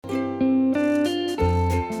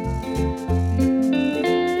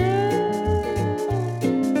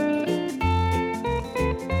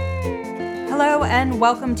and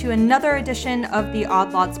welcome to another edition of the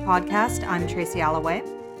Odd Lots podcast. I'm Tracy Alloway.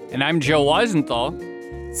 And I'm Joe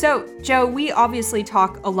Weisenthal. So, Joe, we obviously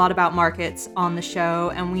talk a lot about markets on the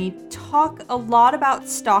show, and we talk a lot about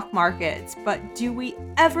stock markets, but do we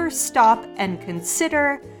ever stop and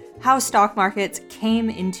consider how stock markets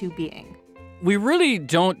came into being? We really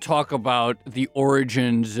don't talk about the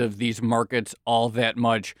origins of these markets all that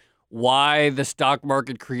much. Why the stock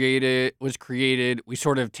market was created, we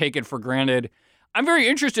sort of take it for granted. I'm very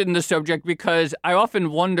interested in this subject because I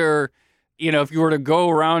often wonder, if you were to go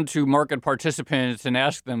around to market participants and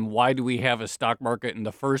ask them, why do we have a stock market in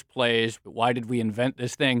the first place? Why did we invent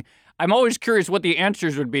this thing? I'm always curious what the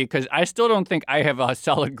answers would be because I still don't think I have a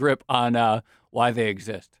solid grip on why they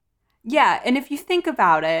exist. Yeah, and if you think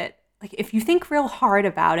about it, if you think real hard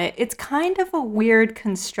about it, it's kind of a weird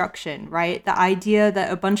construction, right? The idea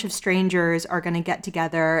that a bunch of strangers are going to get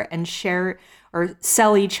together and share or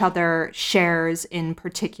sell each other shares in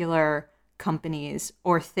particular companies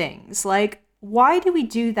or things. Why do we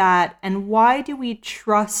do that? And why do we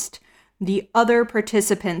trust the other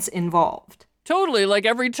participants involved? Totally.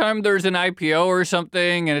 Every time there's an IPO or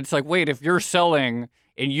something, and it's wait, if you're selling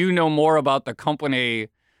and you know more about the company,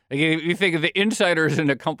 if you think the insiders in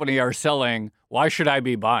the company are selling, why should I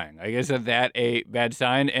be buying? Isn't that a bad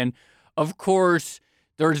sign? And of course,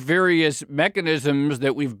 there's various mechanisms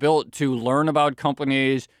that we've built to learn about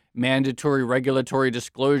companies, mandatory regulatory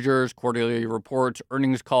disclosures, quarterly reports,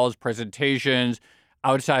 earnings calls, presentations,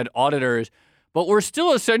 outside auditors. But we're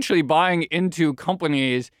still essentially buying into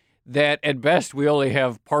companies that at best we only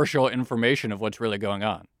have partial information of what's really going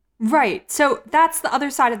on. Right. So that's the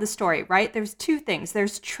other side of the story, right? There's two things.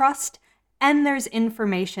 There's trust and there's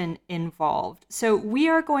information involved. So we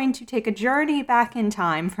are going to take a journey back in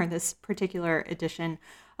time for this particular edition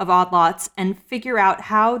of Odd Lots and figure out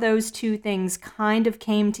how those two things kind of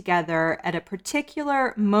came together at a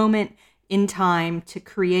particular moment in time to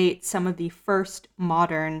create some of the first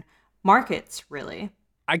modern markets, really.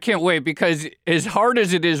 I can't wait because as hard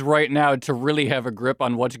as it is right now to really have a grip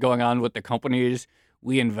on what's going on with the companies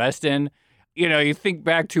we invest in, you think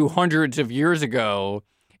back to hundreds of years ago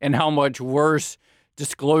and how much worse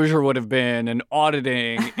disclosure would have been and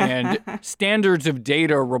auditing and standards of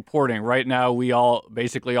data reporting. Right now, we all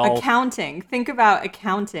accounting. Think about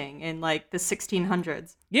accounting in the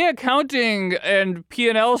 1600s. Yeah, accounting and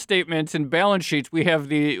P&L statements and balance sheets. We have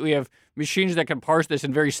machines that can parse this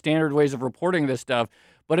in very standard ways of reporting this stuff.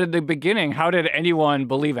 But at the beginning, how did anyone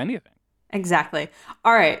believe anything? Exactly.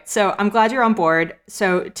 All right. So I'm glad you're on board.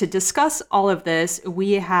 So to discuss all of this,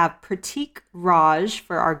 we have Pratik Raj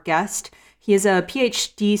for our guest. He is a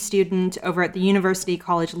PhD student over at the University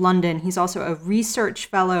College London. He's also a research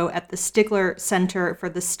fellow at the Stigler Center for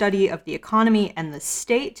the Study of the Economy and the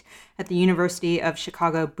State at the University of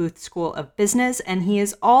Chicago Booth School of Business. And he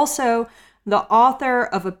is also the author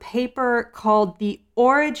of a paper called The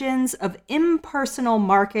Origins of Impersonal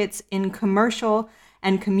Markets in Commercial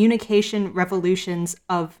and Communication Revolutions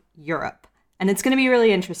of Europe. And it's going to be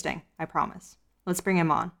really interesting, I promise. Let's bring him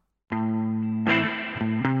on.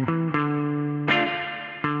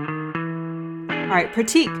 All right,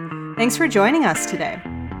 Pratik, thanks for joining us today.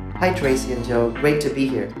 Hi, Tracy and Joe. Great to be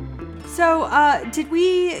here. So, did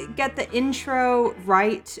we get the intro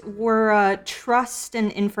right? Were trust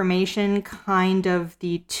and information kind of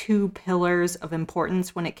the two pillars of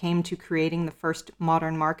importance when it came to creating the first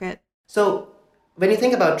modern market? So, when you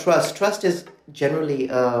think about trust is generally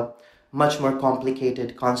a much more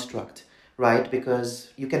complicated construct, right?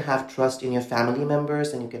 Because you can have trust in your family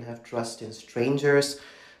members and you can have trust in strangers.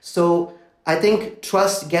 So I think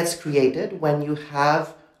trust gets created when you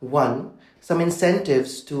have, some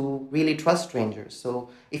incentives to really trust strangers. So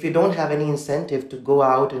if you don't have any incentive to go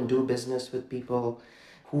out and do business with people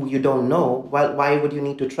who you don't know, why would you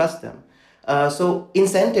need to trust them? So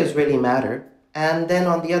incentives really matter. And then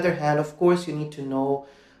on the other hand, of course, you need to know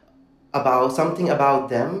something about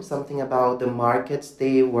them, something about the markets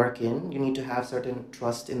they work in. You need to have certain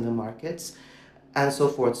trust in the markets and so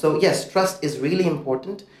forth. So yes, trust is really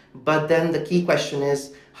important. But then the key question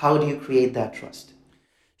is, how do you create that trust?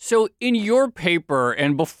 So in your paper,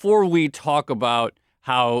 and before we talk about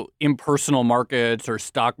how impersonal markets or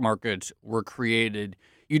stock markets were created,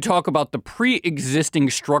 you talk about the pre-existing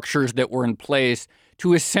structures that were in place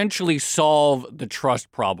to essentially solve the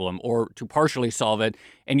trust problem or to partially solve it.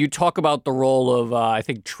 And you talk about the role of, I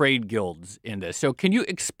think, trade guilds in this. So can you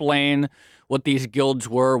explain what these guilds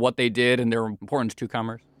were, what they did, and their importance to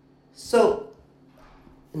commerce? So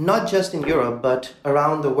not just in Europe, but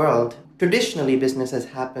around the world, traditionally business has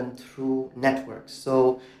happened through networks.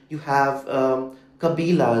 So you have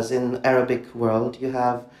Kabilas in Arabic world, you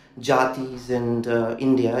have jatis in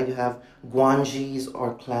India, you have guanjis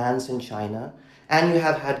or clans in China, and you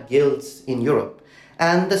have had guilds in Europe.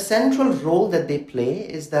 And the central role that they play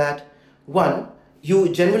is that, one, you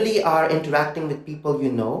generally are interacting with people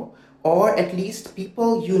you know, or at least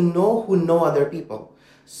people you know who know other people.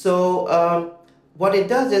 So what it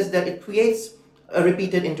does is that it creates a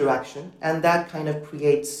repeated interaction, and that kind of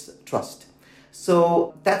creates trust.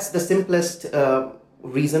 So that's the simplest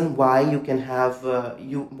reason why you can have,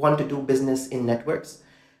 you want to do business in networks.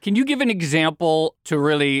 Can you give an example to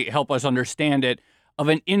really help us understand it of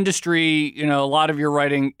an industry, a lot of your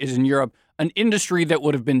writing is in Europe, an industry that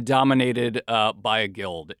would have been dominated by a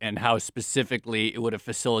guild and how specifically it would have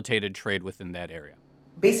facilitated trade within that area?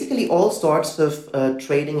 Basically, all sorts of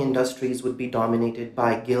trading industries would be dominated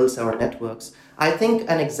by guilds or networks. I think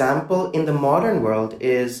an example in the modern world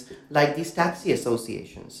is like these taxi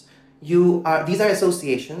associations. These are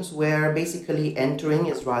associations where basically entering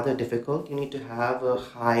is rather difficult. You need to have a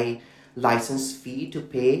high license fee to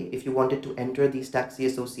pay if you wanted to enter these taxi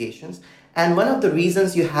associations. And one of the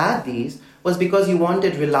reasons you had these was because you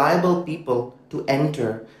wanted reliable people to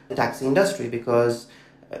enter the taxi industry, because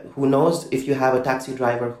who knows if you have a taxi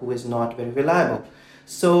driver who is not very reliable.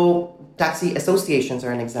 So taxi associations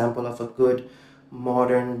are an example of a good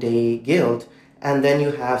modern day guild. And then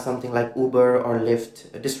you have something like Uber or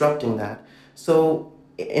Lyft disrupting that. So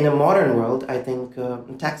in a modern world, I think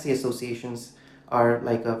taxi associations are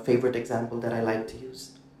like a favorite example that I like to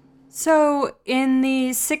use. So in the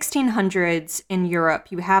 1600s in Europe,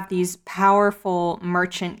 you have these powerful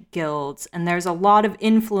merchant guilds, and there's a lot of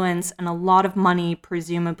influence and a lot of money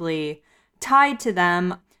presumably tied to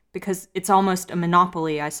them, because it's almost a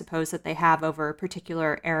monopoly, I suppose, that they have over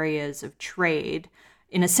particular areas of trade,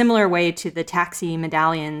 in a similar way to the taxi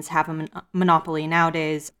medallions have a monopoly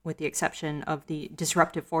nowadays, with the exception of the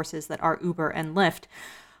disruptive forces that are Uber and Lyft.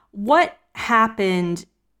 What happened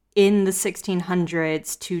in the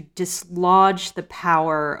 1600s to dislodge the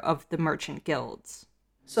power of the merchant guilds?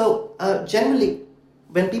 So generally,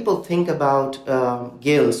 when people think about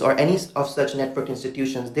guilds or any of such network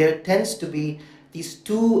institutions, there tends to be these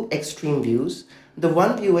two extreme views. The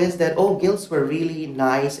one view is that, guilds were really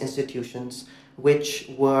nice institutions which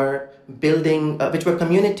were which were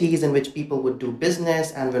communities in which people would do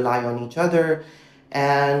business and rely on each other.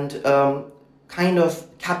 And kind of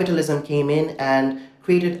capitalism came in and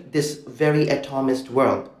created this very atomist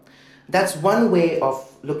world. That's one way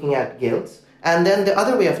of looking at guilds. And then the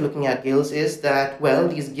other way of looking at guilds is that,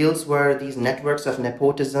 these guilds were these networks of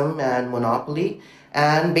nepotism and monopoly,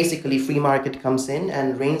 and basically free market comes in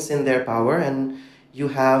and reigns in their power, and you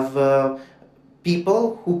have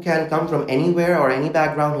people who can come from anywhere or any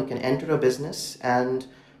background who can enter a business and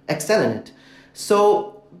excel in it.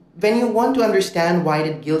 So when you want to understand why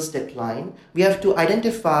did guilds decline, we have to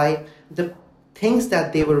identify the things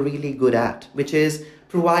that they were really good at, which is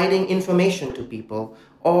providing information to people,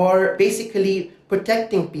 or basically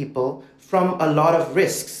protecting people from a lot of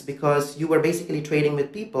risks, because you were basically trading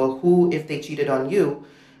with people who, if they cheated on you,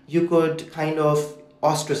 you could kind of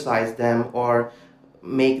ostracize them or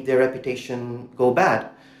make their reputation go bad.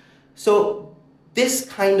 So this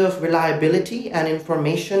kind of reliability and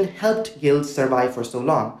information helped guilds survive for so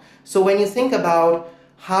long. So when you think about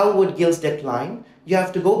how would guilds decline, you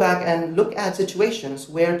have to go back and look at situations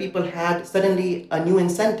where people had suddenly a new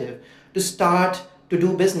incentive to start to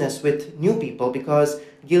do business with new people, because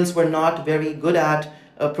guilds were not very good at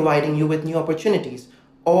providing you with new opportunities,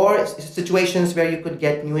 or situations where you could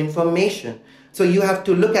get new information. So you have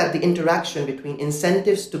to look at the interaction between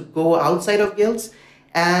incentives to go outside of guilds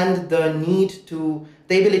and the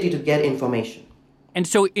ability to get information. And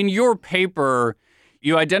so in your paper,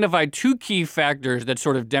 you identified two key factors that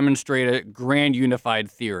sort of demonstrate a grand unified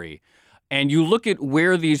theory. And you look at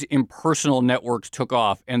where these impersonal networks took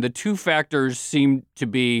off. And the two factors seem to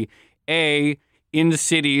be, A, in the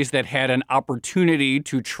cities that had an opportunity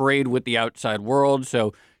to trade with the outside world,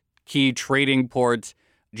 so key trading ports,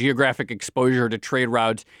 geographic exposure to trade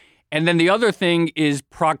routes. And then the other thing is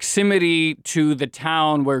proximity to the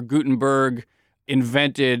town where Gutenberg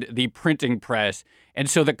invented the printing press. And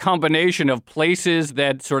so the combination of places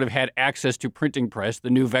that sort of had access to printing press, the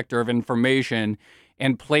new vector of information,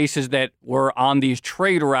 and places that were on these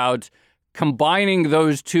trade routes, combining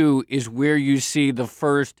those two is where you see the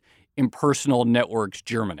first impersonal networks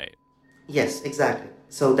germinate. Yes, exactly.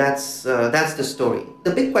 So that's the story.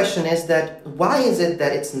 The big question is that why is it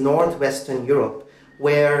that it's Northwestern Europe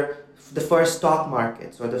where the first stock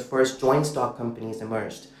markets or the first joint stock companies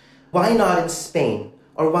emerged? Why not in Spain?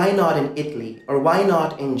 Or why not in Italy? Or why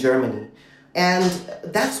not in Germany? And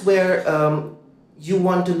that's where you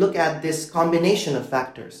want to look at this combination of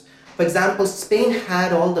factors. For example, Spain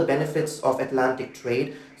had all the benefits of Atlantic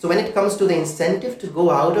trade. So when it comes to the incentive to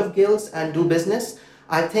go out of guilds and do business,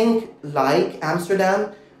 I think like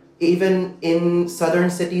Amsterdam, even in southern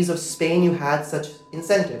cities of Spain, you had such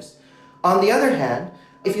incentives. On the other hand,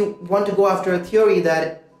 if you want to go after a theory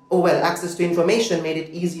that, oh well, access to information made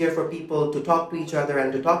it easier for people to talk to each other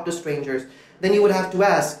and to talk to strangers, then you would have to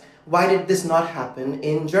ask, why did this not happen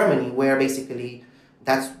in Germany, where basically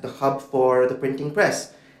that's the hub for the printing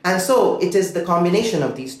press? And so it is the combination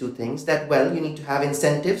of these two things that, well, you need to have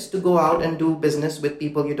incentives to go out and do business with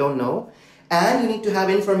people you don't know, and you need to have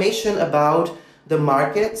information about the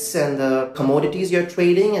markets and the commodities you're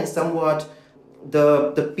trading and somewhat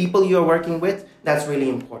the people you're working with. That's really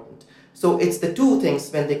important. So it's the two things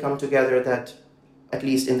when they come together that, at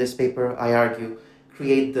least in this paper, I argue,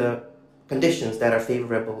 create the conditions that are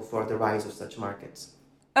favorable for the rise of such markets.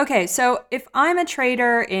 Okay, so if I'm a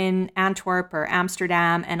trader in Antwerp or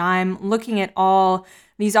Amsterdam and I'm looking at all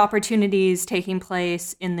these opportunities taking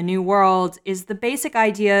place in the New World, is the basic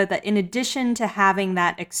idea that in addition to having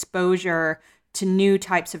that exposure to new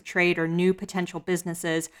types of trade or new potential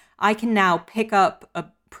businesses, I can now pick up a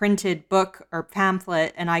printed book or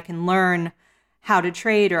pamphlet and I can learn how to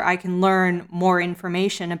trade, or I can learn more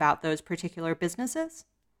information about those particular businesses?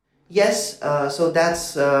 Yes, so that's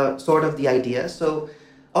sort of the idea. So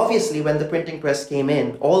obviously, when the printing press came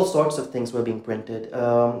in, all sorts of things were being printed.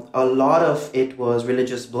 A lot of it was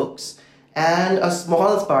religious books, and a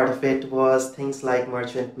small part of it was things like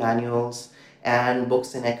merchant manuals and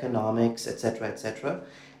books in economics, etc., etc.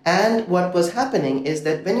 And what was happening is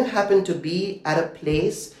that when you happen to be at a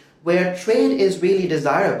place where trade is really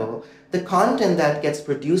desirable, the content that gets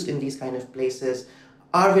produced in these kind of places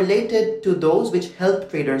are related to those which help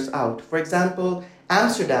traders out. For example,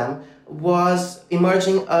 Amsterdam was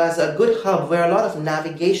emerging as a good hub where a lot of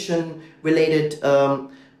navigation-related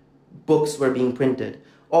books were being printed.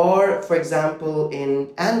 Or, for example, in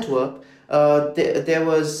Antwerp, there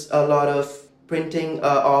was a lot of printing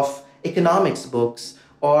of economics books,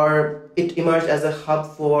 or it emerged as a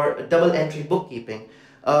hub for double-entry bookkeeping.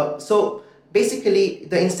 So basically,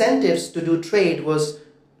 the incentives to do trade was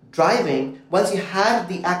driving, once you had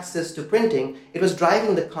the access to printing, it was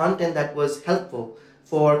driving the content that was helpful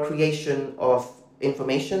for creation of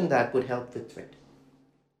information that would help with trade.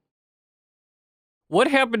 What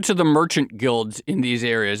happened to the merchant guilds in these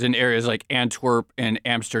areas, in areas like Antwerp and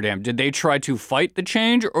Amsterdam? Did they try to fight the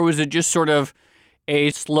change, or was it just sort of a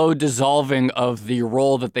slow dissolving of the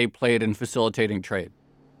role that they played in facilitating trade?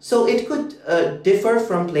 So it could differ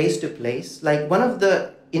from place to place. Like, one of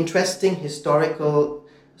the interesting historical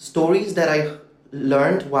stories that I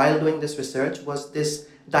learned while doing this research was this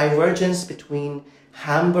divergence between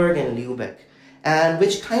Hamburg and Lübeck, and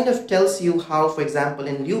which kind of tells you how, for example,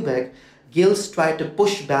 in Lübeck, guilds tried to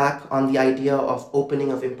push back on the idea of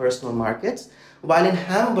opening of impersonal markets, while in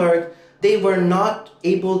Hamburg, they were not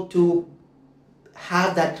able to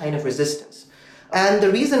have that kind of resistance. And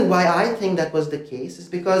the reason why I think that was the case is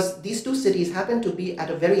because these two cities happen to be at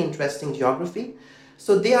a very interesting geography.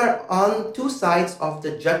 So they are on two sides of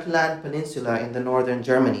the Jutland Peninsula in the northern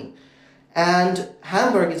Germany. And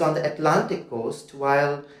Hamburg is on the Atlantic coast,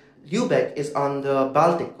 while Lübeck is on the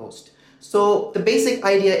Baltic coast. So the basic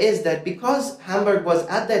idea is that because Hamburg was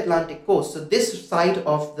at the Atlantic coast, so this side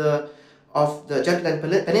of the Jutland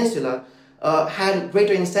Peninsula had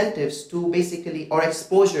greater incentives to basically, or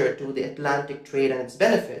exposure to the Atlantic trade and its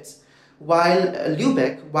benefits. While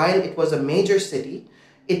Lübeck, while it was a major city,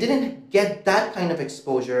 it didn't get that kind of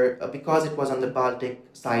exposure because it was on the Baltic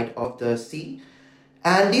side of the sea.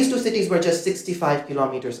 And these two cities were just 65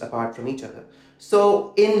 kilometers apart from each other.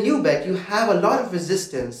 So in Lübeck, you have a lot of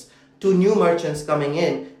resistance to new merchants coming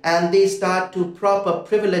in, and they start to prop up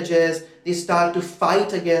privileges, they start to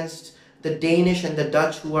fight against the Danish and the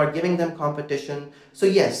Dutch who are giving them competition. So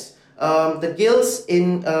yes, the guilds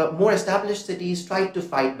in more established cities tried to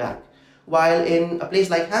fight back, while in a place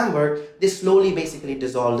like Hamburg, they slowly basically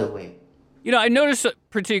dissolved away. You know, I noticed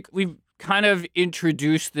we've kind of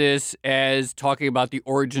introduced this as talking about the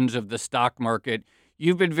origins of the stock market.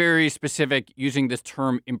 You've been very specific using this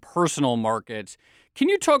term impersonal markets. Can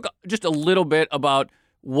you talk just a little bit about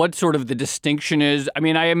what sort of the distinction is? I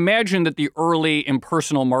mean, I imagine that the early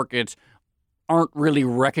impersonal markets aren't really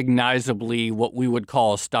recognizably what we would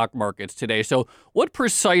call stock markets today. So what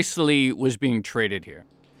precisely was being traded here?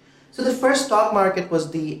 So the first stock market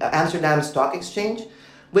was the Amsterdam Stock Exchange,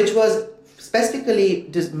 which was specifically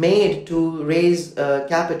made to raise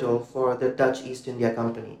capital for the Dutch East India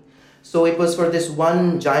Company. So it was for this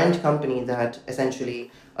one giant company that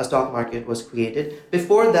essentially a stock market was created.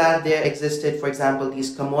 Before that, there existed, for example, these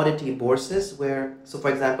commodity bourses for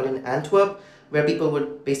example, in Antwerp, where people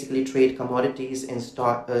would basically trade commodities in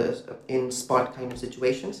spot kind of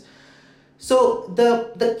situations. So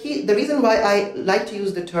the reason why I like to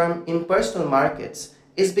use the term impersonal markets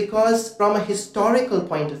is because from a historical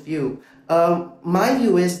point of view, my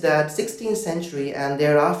view is that 16th century and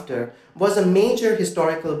thereafter was a major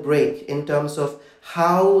historical break in terms of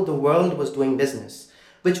how the world was doing business,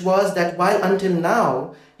 which was that while until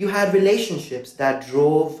now you had relationships that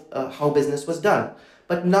drove how business was done.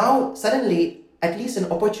 But now suddenly, at least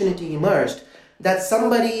an opportunity emerged that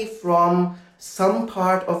somebody from some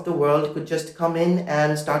part of the world could just come in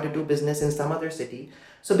and start to do business in some other city.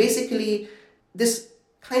 So basically, this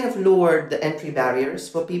kind of lowered the entry barriers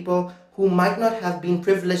for people who might not have been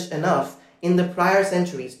privileged enough in the prior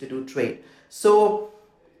centuries to do trade. So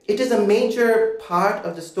it is a major part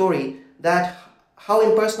of the story that how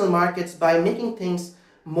impersonal markets, by making things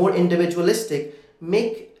more individualistic,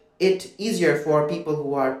 make it easier for people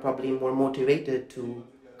who are probably more motivated to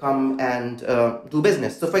come and do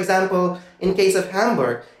business. So for example, in case of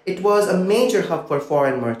Hamburg, it was a major hub for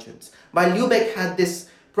foreign merchants, while Lübeck had this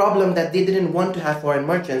problem that they didn't want to have foreign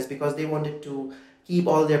merchants because they wanted to keep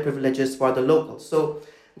all their privileges for the locals. So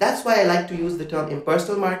that's why I like to use the term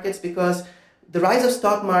impersonal markets, because the rise of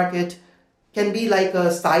stock market can be like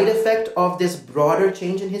a side effect of this broader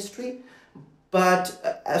change in history. But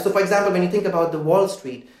so for example, when you think about the Wall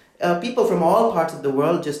Street, people from all parts of the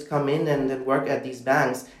world just come in and then work at these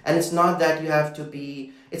banks. And it's not that you have to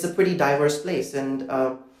be, it's a pretty diverse place. And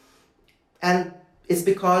it's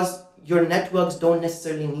because your networks don't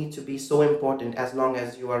necessarily need to be so important as long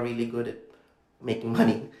as you are really good at making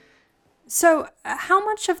money. So, how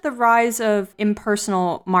much of the rise of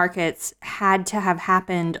impersonal markets had to have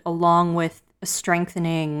happened along with a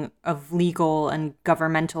strengthening of legal and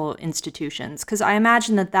governmental institutions? Because I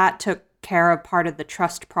imagine that took care of part of the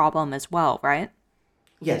trust problem as well, right?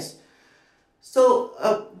 Yes. So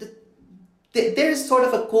there is sort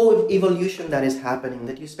of a co-evolution that is happening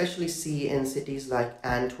that you especially see in cities like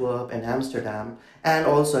Antwerp and Amsterdam and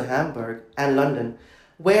also Hamburg and London,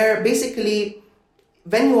 where basically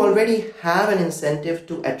when you already have an incentive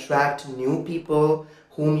to attract new people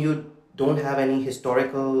whom you don't have any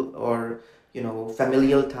historical or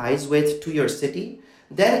familial ties with to your city,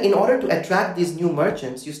 then in order to attract these new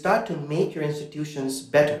merchants, you start to make your institutions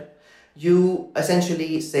better. You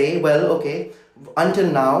essentially say, well, okay,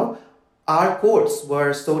 until now, our courts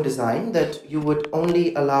were so designed that you would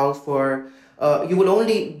only allow for, you will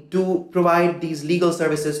only provide these legal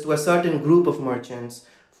services to a certain group of merchants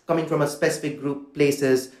coming from a specific group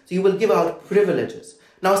places. So you will give out privileges.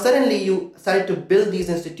 Now suddenly you started to build these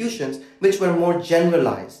institutions which were more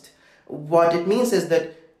generalized. What it means is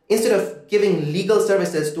that instead of giving legal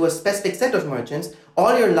services to a specific set of merchants,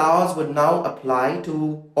 all your laws would now apply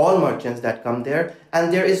to all merchants that come there,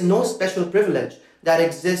 and there is no special privilege that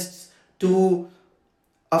exists to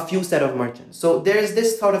a few set of merchants. So there is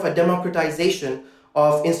this sort of a democratization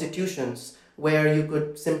of institutions where you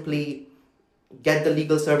could simply get the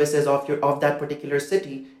legal services of that particular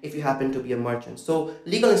city if you happen to be a merchant. So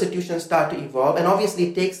legal institutions start to evolve, and obviously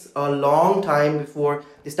it takes a long time before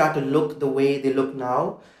they start to look the way they look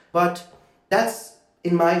now. But that's,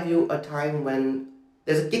 in my view, a time when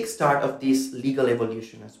there's a kickstart of this legal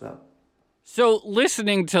evolution as well. So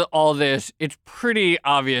listening to all this, it's pretty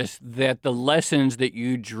obvious that the lessons that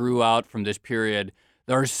you drew out from this period,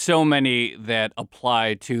 there are so many that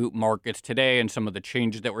apply to markets today and some of the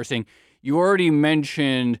changes that we're seeing. You already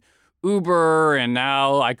mentioned Uber, and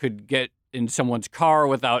now I could get in someone's car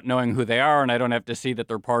without knowing who they are, and I don't have to see that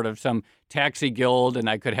they're part of some taxi guild, and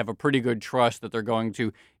I could have a pretty good trust that they're going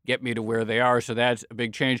to get me to where they are. So that's a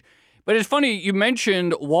big change. But it's funny, you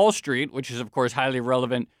mentioned Wall Street, which is, of course, highly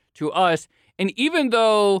relevant to us. And even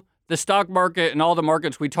though the stock market and all the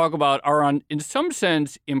markets we talk about are in some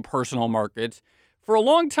sense, impersonal markets, for a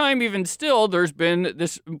long time, even still, there's been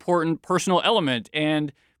this important personal element.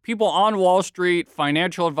 And people on Wall Street,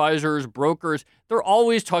 financial advisors, brokers, they're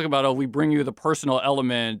always talking about, oh, we bring you the personal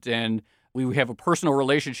element and we have a personal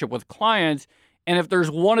relationship with clients. And if there's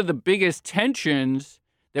one of the biggest tensions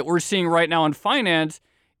that we're seeing right now in finance,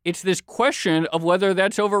 it's this question of whether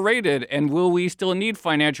that's overrated and will we still need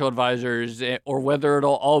financial advisors or whether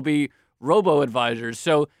it'll all be robo-advisors.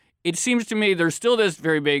 So it seems to me there's still this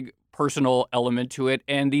very big personal element to it.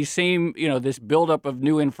 And these same, this buildup of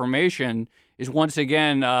new information is once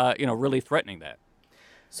again, really threatening that.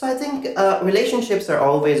 So I think relationships are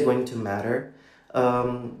always going to matter.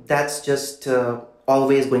 That's just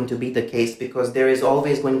always going to be the case, because there is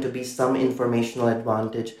always going to be some informational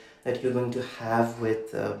advantage that you're going to have with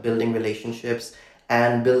building relationships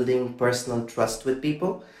and building personal trust with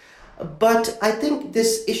people. But I think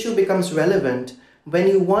this issue becomes relevant when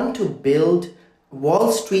you want to build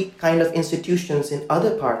Wall Street kind of institutions in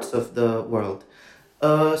other parts of the world.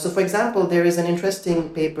 So for example, there is an interesting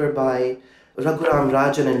paper by Raghuram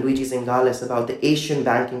Rajan and Luigi Zingales about the Asian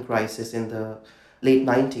banking crisis in the late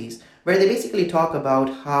 90s, where they basically talk about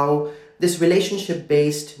how this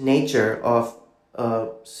relationship-based nature of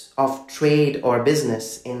trade or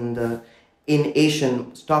business in Asian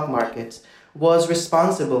stock markets was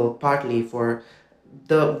responsible partly for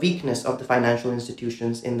the weakness of the financial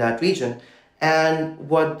institutions in that region. And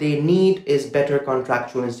what they need is better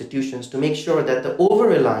contractual institutions to make sure that the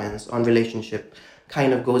over-reliance on relationship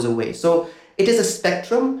kind of goes away. So it is a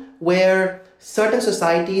spectrum where certain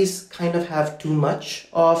societies kind of have too much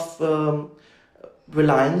of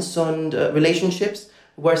reliance on relationships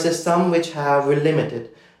versus some which have limited.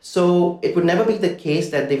 So it would never be the case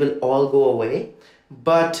that they will all go away,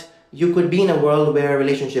 but you could be in a world where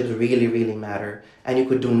relationships really, really matter and you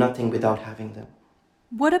could do nothing without having them.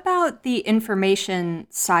 What about the information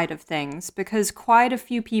side of things? Because quite a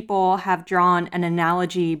few people have drawn an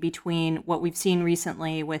analogy between what we've seen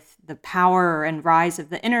recently with the power and rise of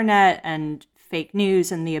the internet and fake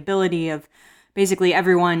news and the ability of basically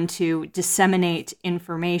everyone to disseminate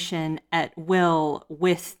information at will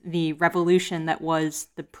with the revolution that was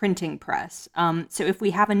the printing press. So if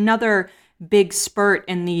we have another big spurt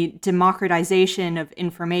in the democratization of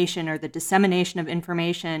information or the dissemination of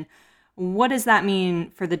information, what does that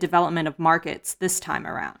mean for the development of markets this time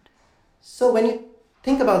around? So when you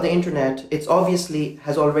think about the internet, it's obviously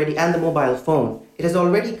has already, and the mobile phone, it has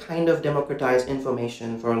already kind of democratized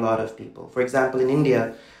information for a lot of people. For example, in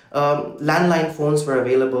India, landline phones were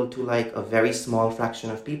available to like a very small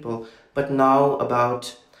fraction of people, but now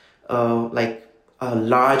about like a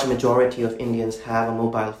large majority of Indians have a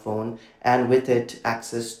mobile phone, and with it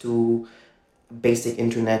access to basic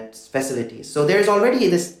internet facilities. So there's already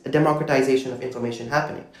this democratization of information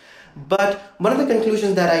happening. But one of the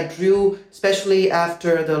conclusions that I drew, especially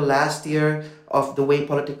after the last year of the way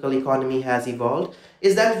political economy has evolved,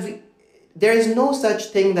 is that there is no such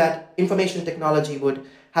thing that information technology would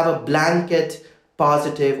have a blanket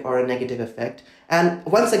positive or a negative effect. And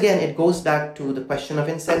once again, it goes back to the question of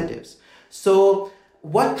incentives. So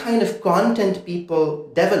what kind of content people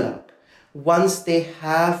develop once they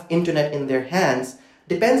have internet in their hands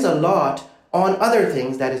depends a lot on other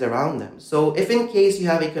things that is around them. So if in case you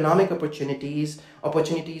have economic opportunities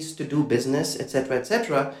to do business,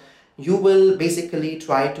 etc., you will basically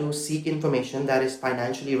try to seek information that is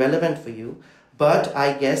financially relevant for you. But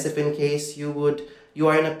I guess if in case you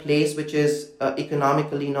are in a place which is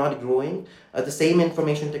economically not growing, the same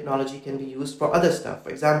information technology can be used for other stuff. For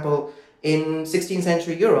example, in 16th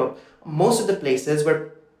century Europe, most of the places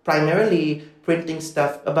were primarily printing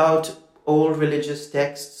stuff about old religious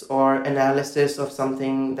texts or analysis of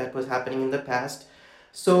something that was happening in the past.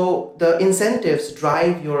 So the incentives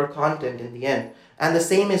drive your content in the end. And the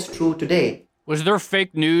same is true today. Was there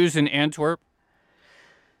fake news in Antwerp?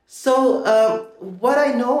 So what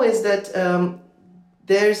I know is that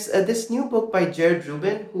there's this new book by Jared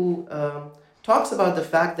Rubin who talks about the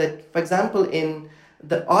fact that, for example, in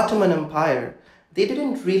the Ottoman Empire, they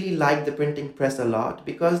didn't really like the printing press a lot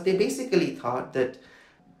because they basically thought that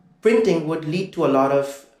printing would lead to a lot of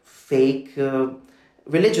fake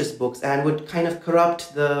religious books and would kind of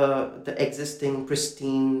corrupt the existing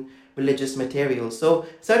pristine religious material. So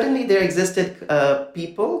certainly there existed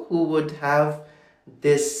people who would have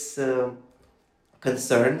this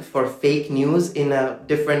concern for fake news in a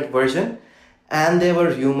different version, and there were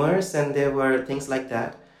rumors and there were things like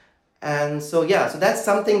that. And so so that's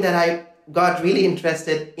something that I got really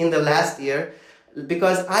interested in the last year,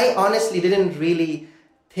 because I honestly didn't really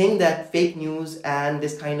think that fake news and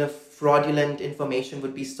this kind of fraudulent information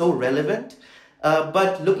would be so relevant.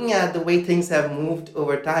 But looking at the way things have moved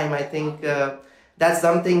over time, I think that's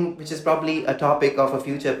something which is probably a topic of a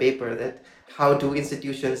future paper, that how do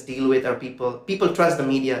institutions deal with our people trust the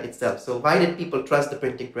media itself. So why did people trust the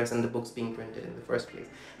printing press and the books being printed in the first place?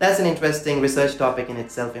 That's an interesting research topic in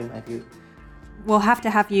itself, in my view. We'll have to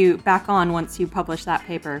have you back on once you publish that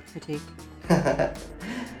paper, Pratik.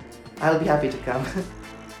 I'll be happy to come.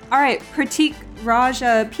 All right, Pratik Raj,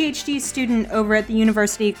 a PhD student over at the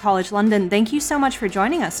University College London, thank you so much for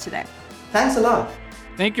joining us today. Thanks a lot.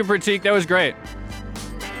 Thank you, Pratik. That was great.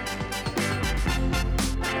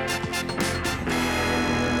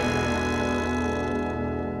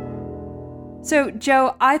 So,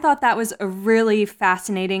 Joe, I thought that was a really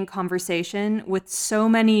fascinating conversation with so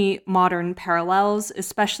many modern parallels,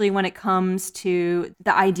 especially when it comes to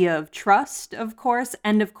the idea of trust, of course,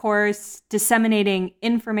 and of course, disseminating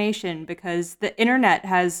information, because the internet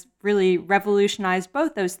has really revolutionized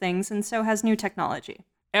both those things, and so has new technology.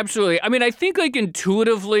 Absolutely. I mean, I think like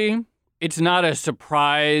intuitively, it's not a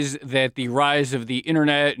surprise that the rise of the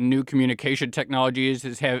internet and new communication technologies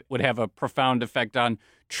would have a profound effect on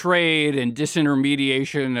trade and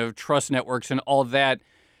disintermediation of trust networks and all that.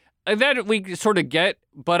 That we sort of get,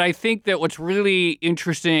 but I think that what's really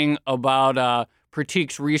interesting about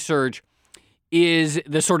Pratik's research is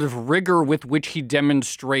the sort of rigor with which he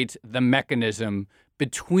demonstrates the mechanism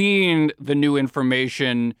between the new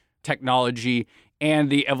information technology and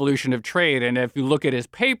the evolution of trade. And if you look at his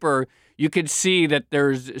paper, you could see that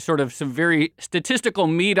there's sort of some very statistical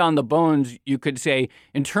meat on the bones, you could say,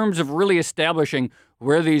 in terms of really establishing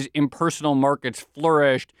where these impersonal markets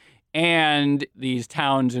flourished and these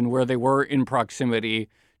towns and where they were in proximity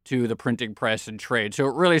to the printing press and trade. So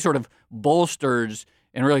it really sort of bolsters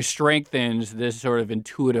and really strengthens this sort of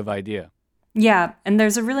intuitive idea. Yeah, and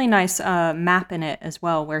there's a really nice map in it as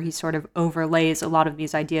well, where he sort of overlays a lot of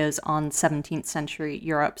these ideas on 17th century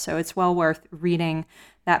Europe. So it's well worth reading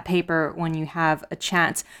that paper when you have a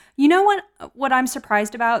chance. You know what I'm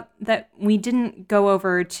surprised about? That we didn't go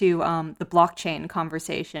over to the blockchain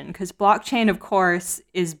conversation, because blockchain, of course,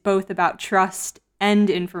 is both about trust and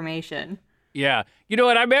information. Yeah. You know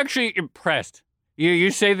what? I'm actually impressed.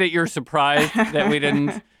 You say that you're surprised that we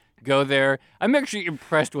didn't go there. I'm actually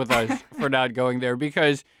impressed with us for not going there,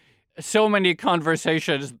 because so many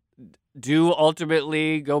conversations do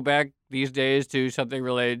ultimately go back these days to something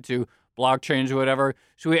related to blockchains or whatever.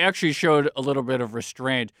 So we actually showed a little bit of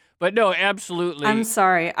restraint. But no, absolutely. I'm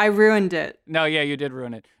sorry. I ruined it. No, yeah, you did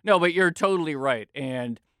ruin it. No, but you're totally right.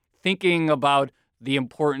 And thinking about the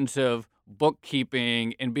importance of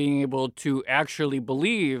bookkeeping and being able to actually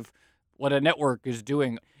believe what a network is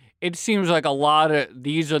doing, it seems like a lot of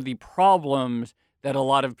these are the problems that a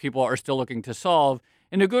lot of people are still looking to solve.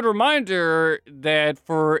 And a good reminder that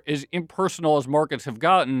for as impersonal as markets have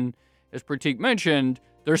gotten, as Pratik mentioned,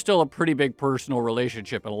 there's still a pretty big personal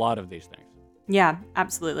relationship in a lot of these things. Yeah,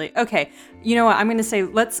 absolutely. Okay, you know what? I'm going to say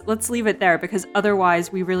let's leave it there, because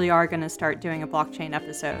otherwise we really are going to start doing a blockchain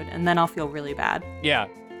episode, and then I'll feel really bad. Yeah,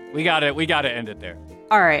 we got it. We got to end it there.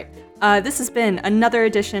 All right. This has been another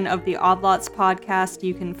edition of the Odd Lots podcast.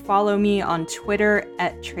 You can follow me on Twitter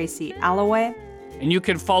at Tracy Alloway. And you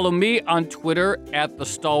can follow me on Twitter at The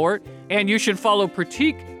Stalwart. And you should follow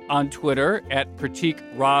Pratik on Twitter at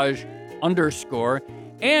PratikRaj_.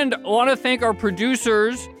 And I want to thank our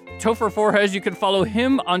producers, Topher Forhez. You can follow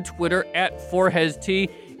him on Twitter at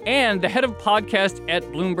ForhezT. And the head of podcast at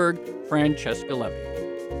Bloomberg, Francesca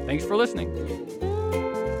Levy. Thanks for listening.